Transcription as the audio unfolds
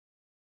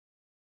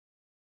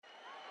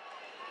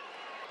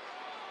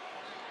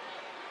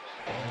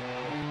The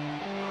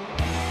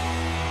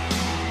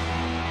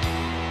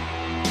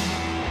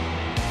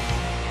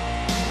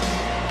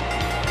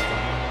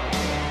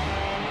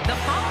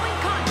following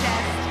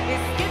contest is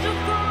scheduled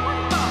for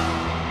one fall,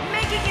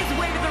 making his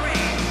way to the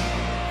ring.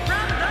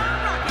 From the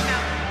Rocky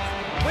Mountains,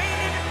 weighing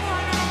in at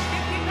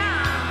 450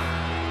 pounds,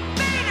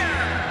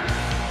 Vader!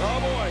 Oh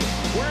boy,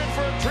 we're in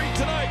for a treat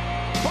tonight.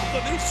 Both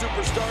of these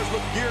superstars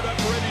look geared up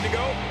and ready to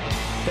go.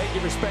 Thank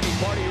you for spending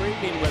part of your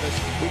evening with us.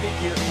 We think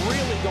you're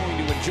really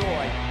going to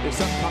enjoy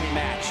this upcoming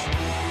match.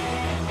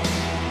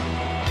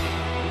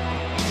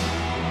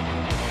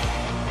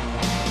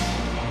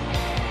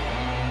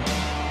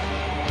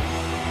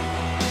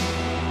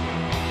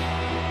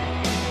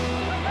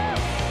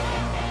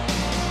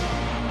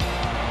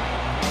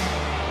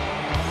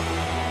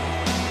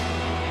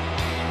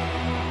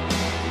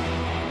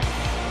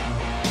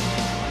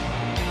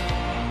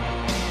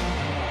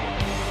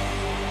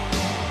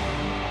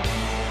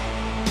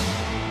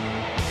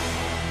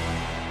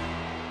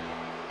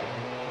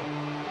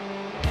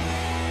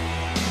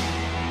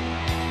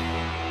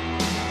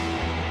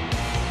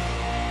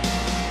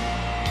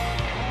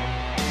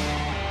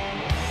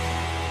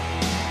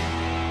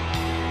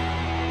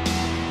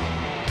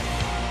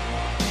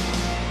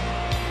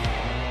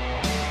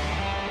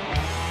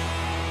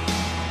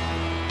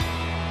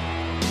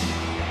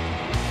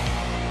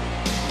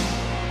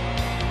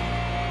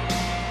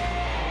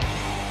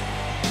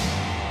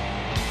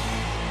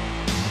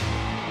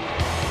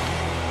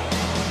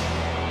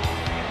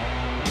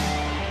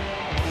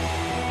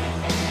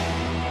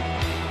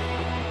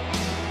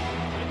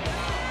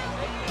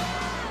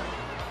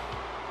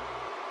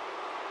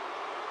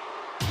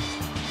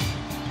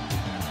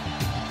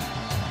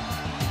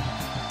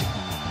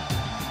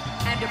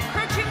 And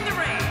approaching the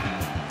ring,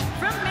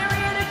 from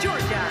Marietta,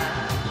 Georgia,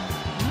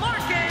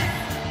 Marcus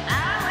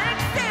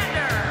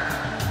Alexander.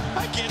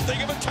 I can't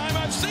think of a time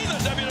I've seen the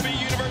WWE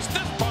Universe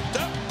this pumped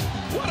up.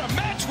 What a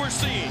match we're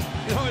seeing.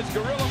 You know, as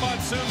Gorilla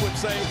Monsoon would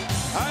say,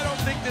 I don't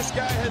think this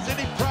guy has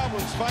any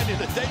problems finding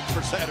a date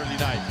for Saturday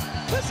night.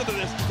 Listen to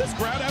this. This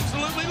crowd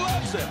absolutely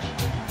loves him.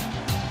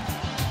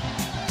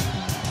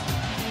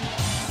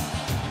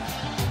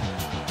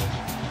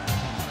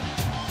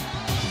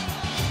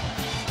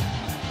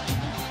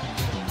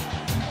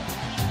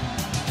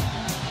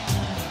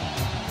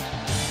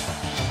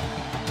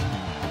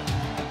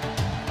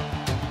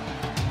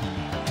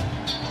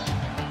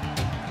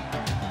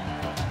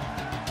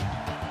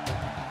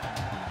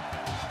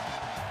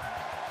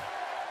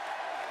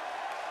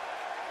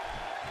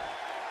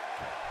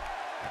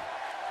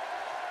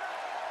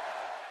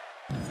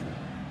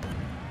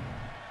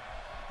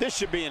 This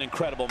should be an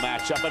incredible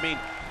matchup. I mean,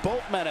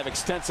 both men have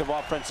extensive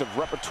offensive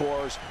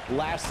repertoires,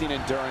 lasting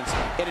endurance,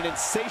 and an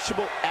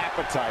insatiable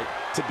appetite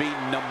to be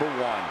number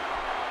one.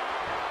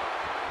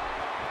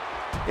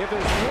 If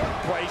there's one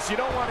place you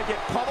don't want to get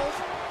pummeled,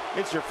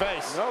 it's your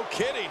face. No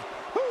kidding.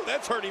 Ooh,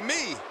 that's hurting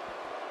me.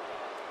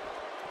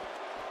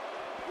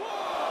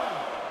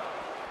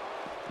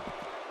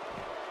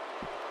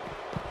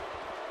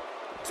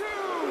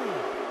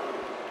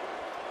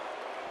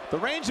 The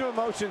range of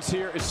emotions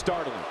here is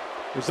startling.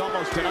 There's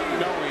almost an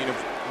unknowing of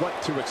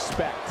what to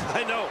expect.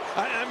 I know.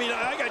 I mean,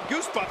 I got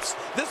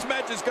goosebumps. This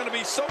match is going to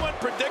be so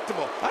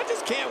unpredictable. I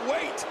just can't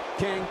wait.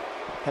 King,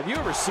 have you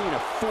ever seen a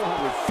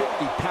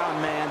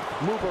 450-pound man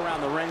move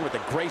around the ring with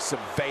the grace of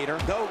Vader?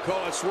 No,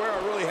 Cole, I swear I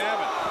really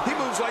haven't.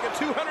 He moves like a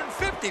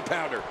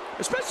 250-pounder,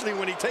 especially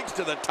when he takes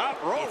to the top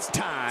rope. It's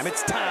time.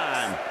 It's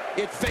time.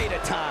 It's Vader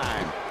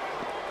time.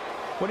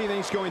 What do you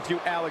think's going through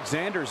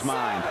Alexander's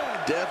mind?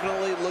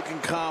 Definitely looking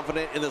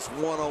confident in this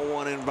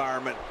one-on-one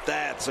environment.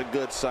 That's a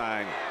good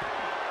sign.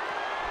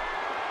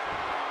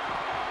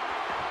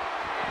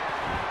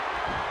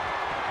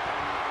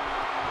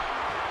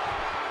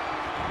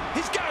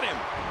 He's got him.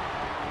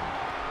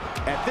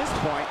 At this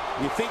point,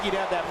 you think you'd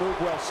have that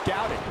move well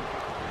scouted.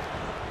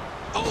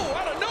 Oh,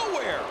 out of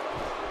nowhere.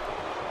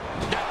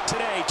 Not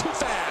today. Too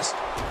fast.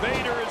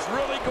 Vader is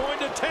really going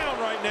to town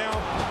right now.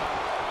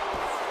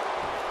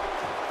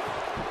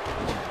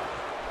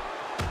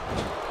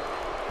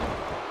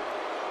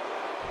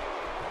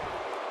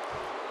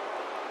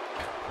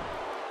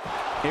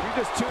 If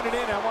you're just tuning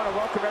in, I want to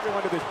welcome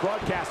everyone to this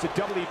broadcast of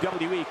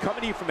WWE,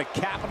 coming to you from the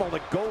capital of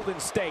the Golden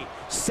State,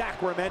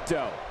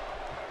 Sacramento.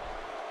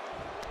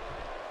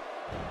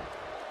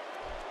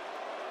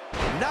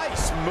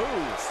 Nice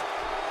move.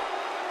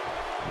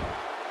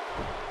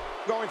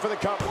 Going for the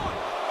cover. 1,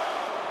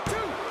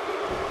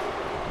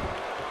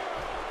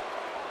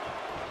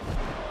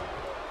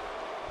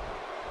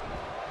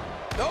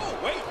 2. Oh,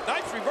 wait,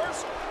 nice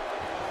reversal.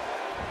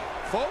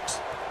 Folks,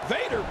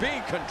 Vader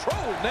being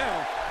controlled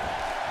now.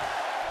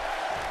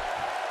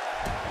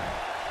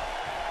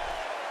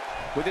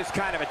 With this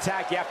kind of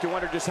attack, you have to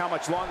wonder just how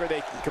much longer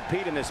they can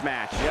compete in this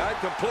match. Yeah, I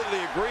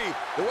completely agree.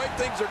 The way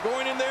things are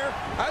going in there,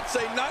 I'd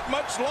say not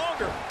much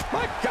longer.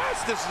 My gosh,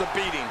 this is a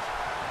beating.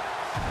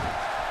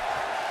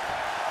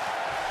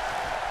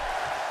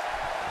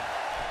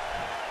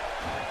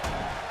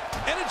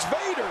 And it's it's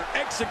Vader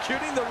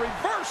executing the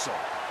reversal.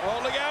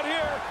 Oh, look out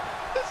here.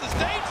 This is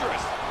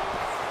dangerous.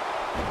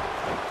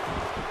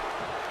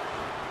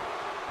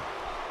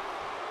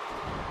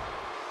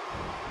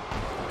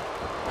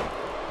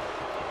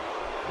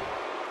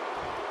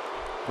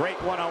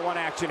 Great one-on-one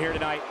action here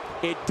tonight.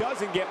 It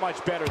doesn't get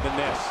much better than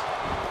this.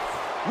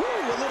 Woo,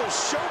 a little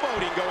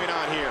showboating going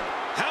on here.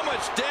 How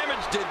much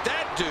damage did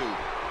that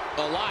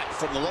do? A lot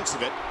from the looks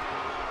of it.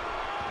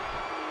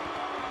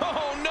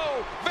 Oh,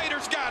 no.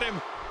 Vader's got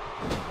him.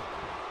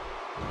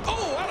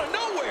 Oh, out of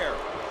nowhere.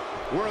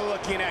 We're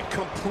looking at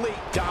complete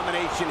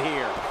domination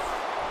here.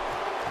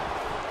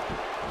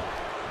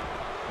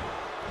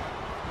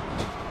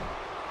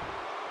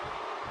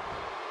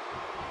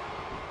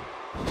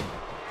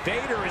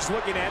 Vader is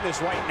looking at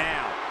this right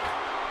now.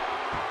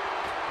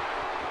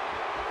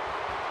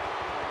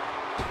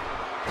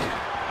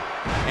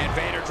 And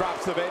Vader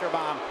drops the Vader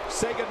bomb.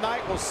 Say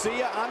goodnight. We'll see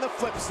you on the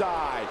flip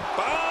side.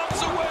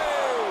 Bombs away.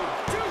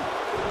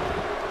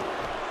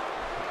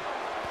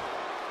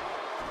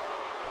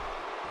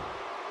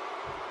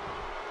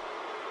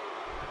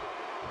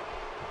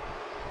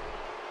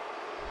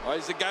 Oh,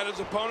 he's got his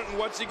opponent, and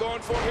what's he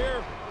going for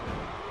here?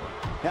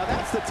 Now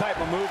that's the type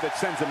of move that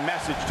sends a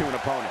message to an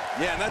opponent.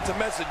 Yeah, and that's a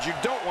message you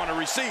don't want to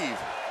receive.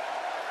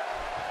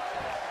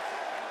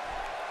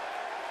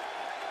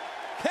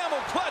 Camel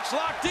clutch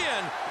locked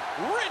in,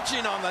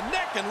 wrenching on the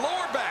neck and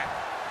lower back.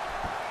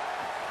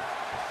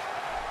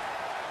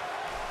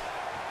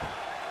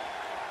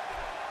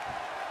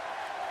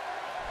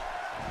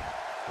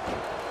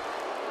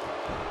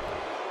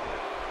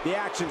 The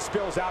action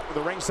spills out to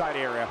the ringside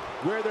area,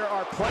 where there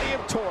are plenty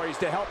of toys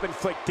to help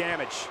inflict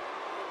damage.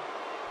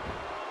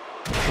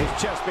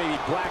 His chest may be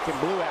black and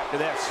blue after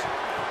this.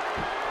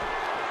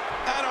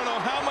 I don't know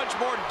how much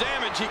more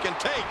damage he can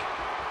take.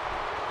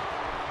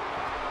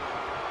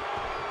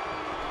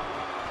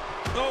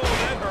 Oh,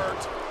 that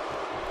hurt.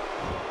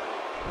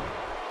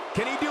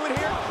 Can he do it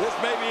here? This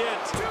may be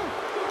it.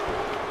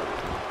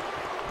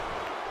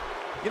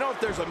 You know,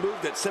 if there's a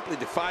move that simply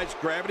defies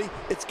gravity,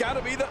 it's got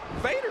to be the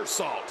Vader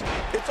salt.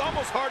 It's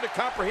almost hard to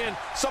comprehend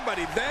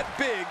somebody that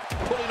big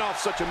pulling off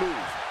such a move.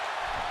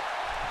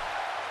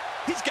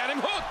 He's got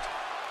him hooked.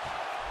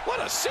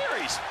 What a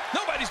series.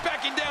 Nobody's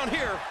backing down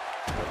here.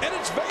 And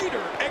it's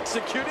Vader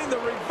executing the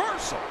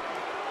reversal.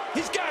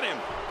 He's got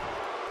him.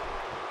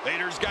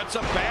 Vader's got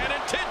some bad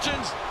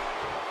intentions.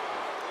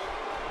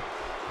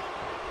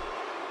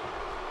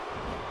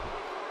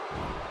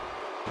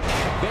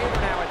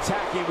 Vader now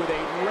attacking with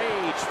a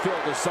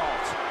rage-filled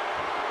assault.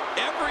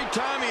 Every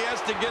time he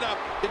has to get up,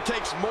 it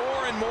takes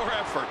more and more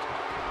effort.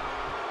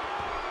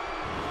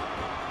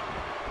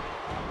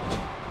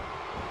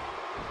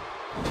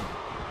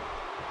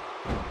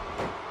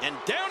 And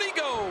down he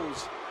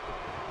goes.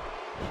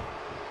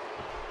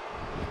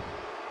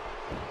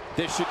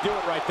 This should do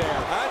it right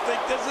there. I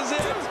think this is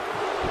it.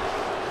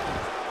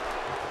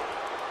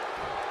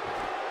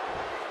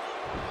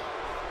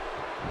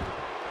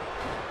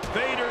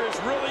 Vader is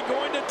really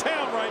going to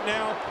town right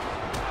now.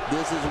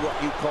 This is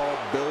what you call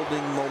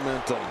building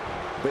momentum.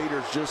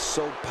 Vader's just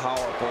so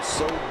powerful,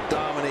 so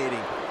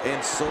dominating,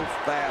 and so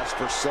fast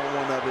for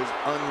someone of his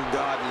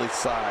ungodly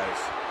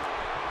size.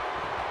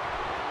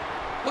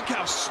 Look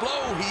how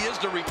slow he is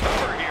to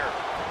recover here.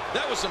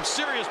 That was some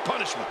serious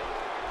punishment.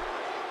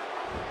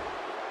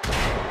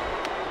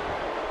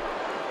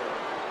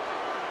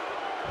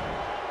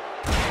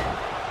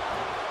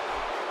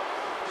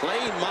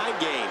 Playing mind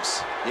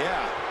games.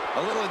 Yeah,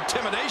 a little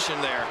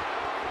intimidation there.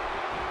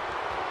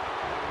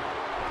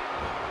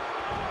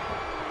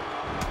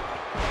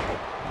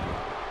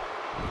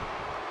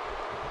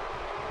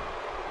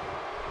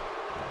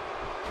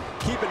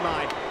 Keep in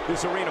mind,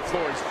 this arena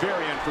floor is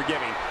very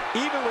unforgiving,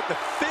 even with the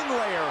thin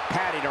layer of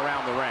padding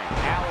around the ring.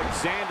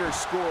 Alexander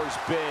scores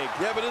big.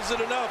 Yeah, but is it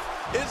enough?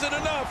 Is it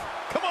enough?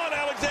 Come on,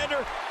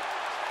 Alexander.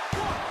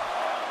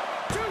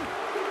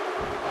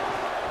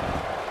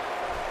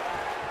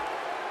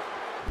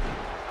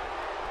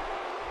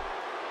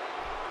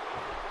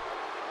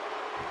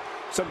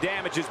 Some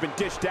damage has been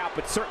dished out,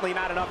 but certainly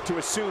not enough to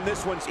assume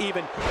this one's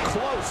even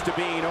close to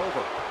being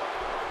over.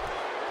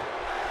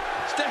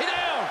 Stay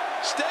down!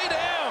 Stay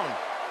down!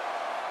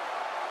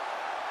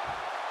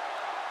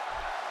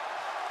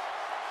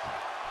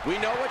 We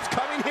know what's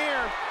coming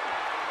here.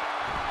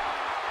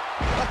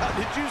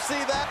 Did you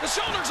see that? The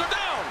shoulders are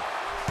down!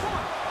 1,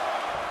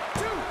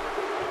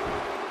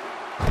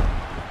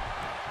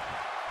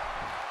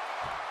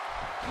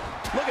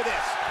 2. Look at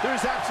this.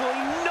 There's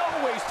absolutely no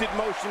wasted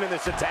motion in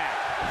this attack.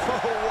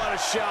 Oh, what a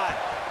shot.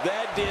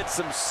 That did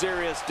some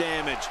serious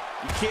damage.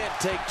 You can't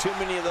take too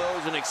many of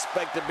those and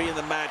expect to be in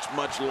the match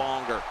much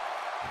longer.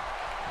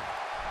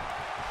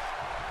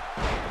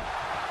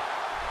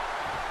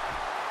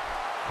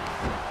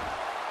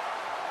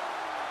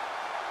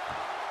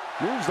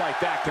 Moves like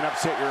that can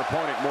upset your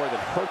opponent more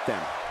than hurt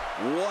them.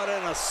 What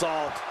an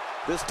assault.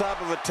 This type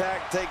of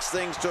attack takes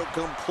things to a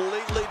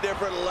completely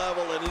different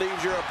level and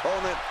leaves your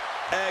opponent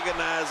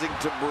agonizing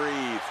to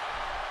breathe.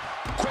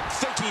 Quick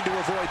thinking to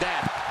avoid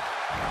that.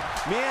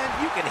 Man,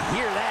 you can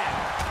hear that.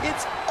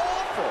 It's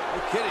awful.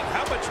 No kidding.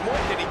 How much more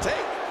can he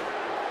take?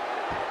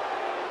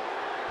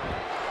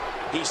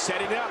 He's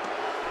setting up.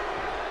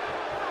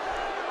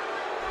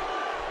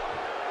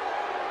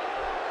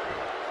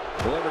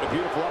 Delivered a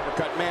beautiful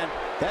uppercut, man.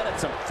 That had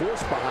some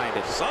force behind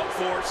it. Some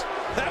force.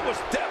 That was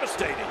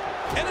devastating.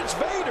 And it's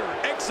Vader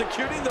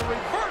executing the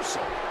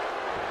reversal.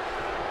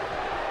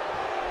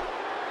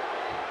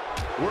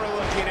 We're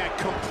looking at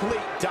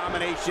complete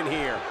domination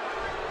here.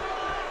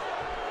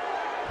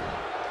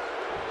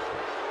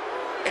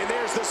 And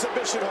there's the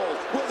submission hold.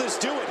 Will this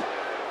do it?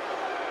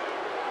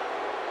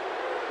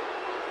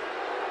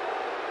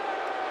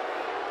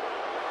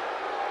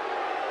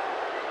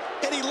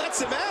 And he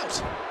lets him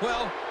out.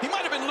 Well, he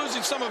might have been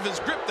losing some of his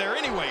grip there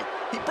anyway.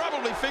 He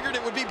probably figured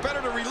it would be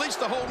better to release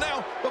the hold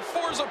now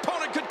before his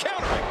opponent could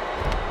counter it.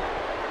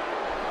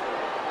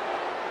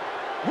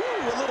 Woo,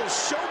 a little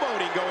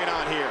showboating going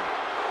on here.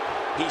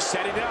 He's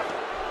setting up.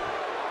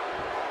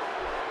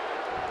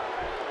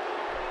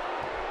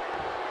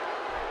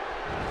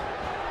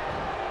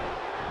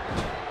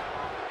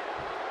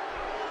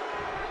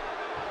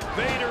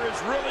 Vader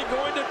is really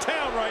going to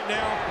town right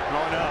now.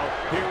 Oh no,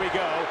 here we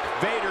go.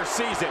 Vader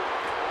sees it.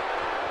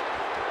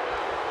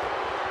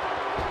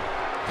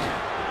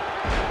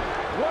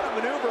 What a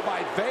maneuver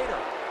by Vader.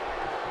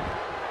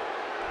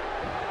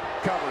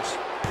 Covers.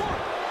 1,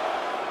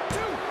 2.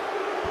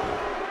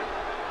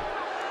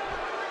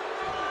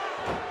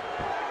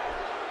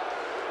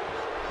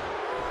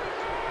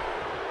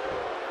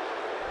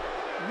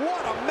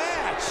 What a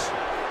match!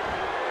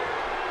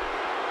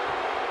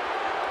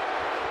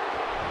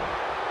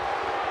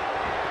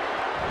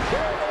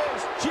 There it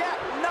is,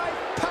 jackknife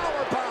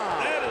powerbomb.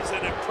 That is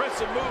an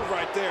impressive move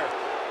right there.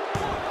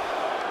 1,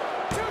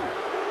 2.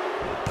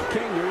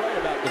 King, you're right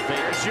about the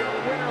Vader. Here's your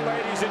winner,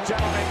 ladies and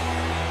gentlemen.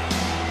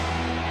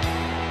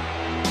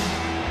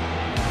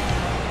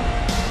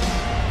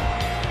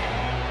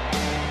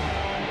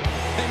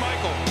 Hey,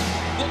 Michael,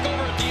 look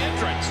over at the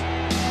entrance.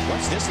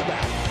 What's this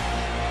about?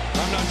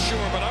 I'm not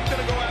sure, but I'm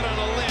going to go out on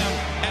a limb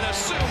and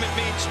assume it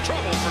means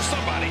trouble for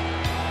somebody.